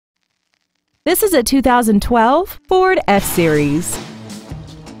This is a 2012 Ford F-Series.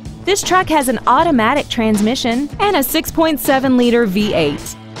 This truck has an automatic transmission and a 6.7-liter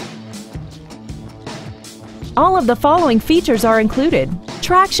V8. All of the following features are included: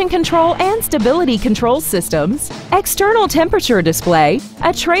 traction control and stability control systems, external temperature display,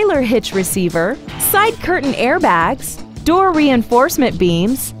 a trailer hitch receiver, side curtain airbags, door reinforcement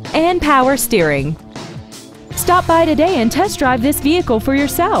beams, and power steering. Stop by today and test drive this vehicle for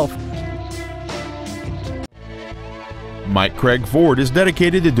yourself. Mike Craig Ford is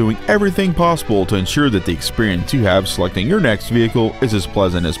dedicated to doing everything possible to ensure that the experience you have selecting your next vehicle is as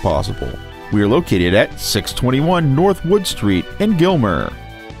pleasant as possible. We are located at 621 North Wood Street in Gilmer.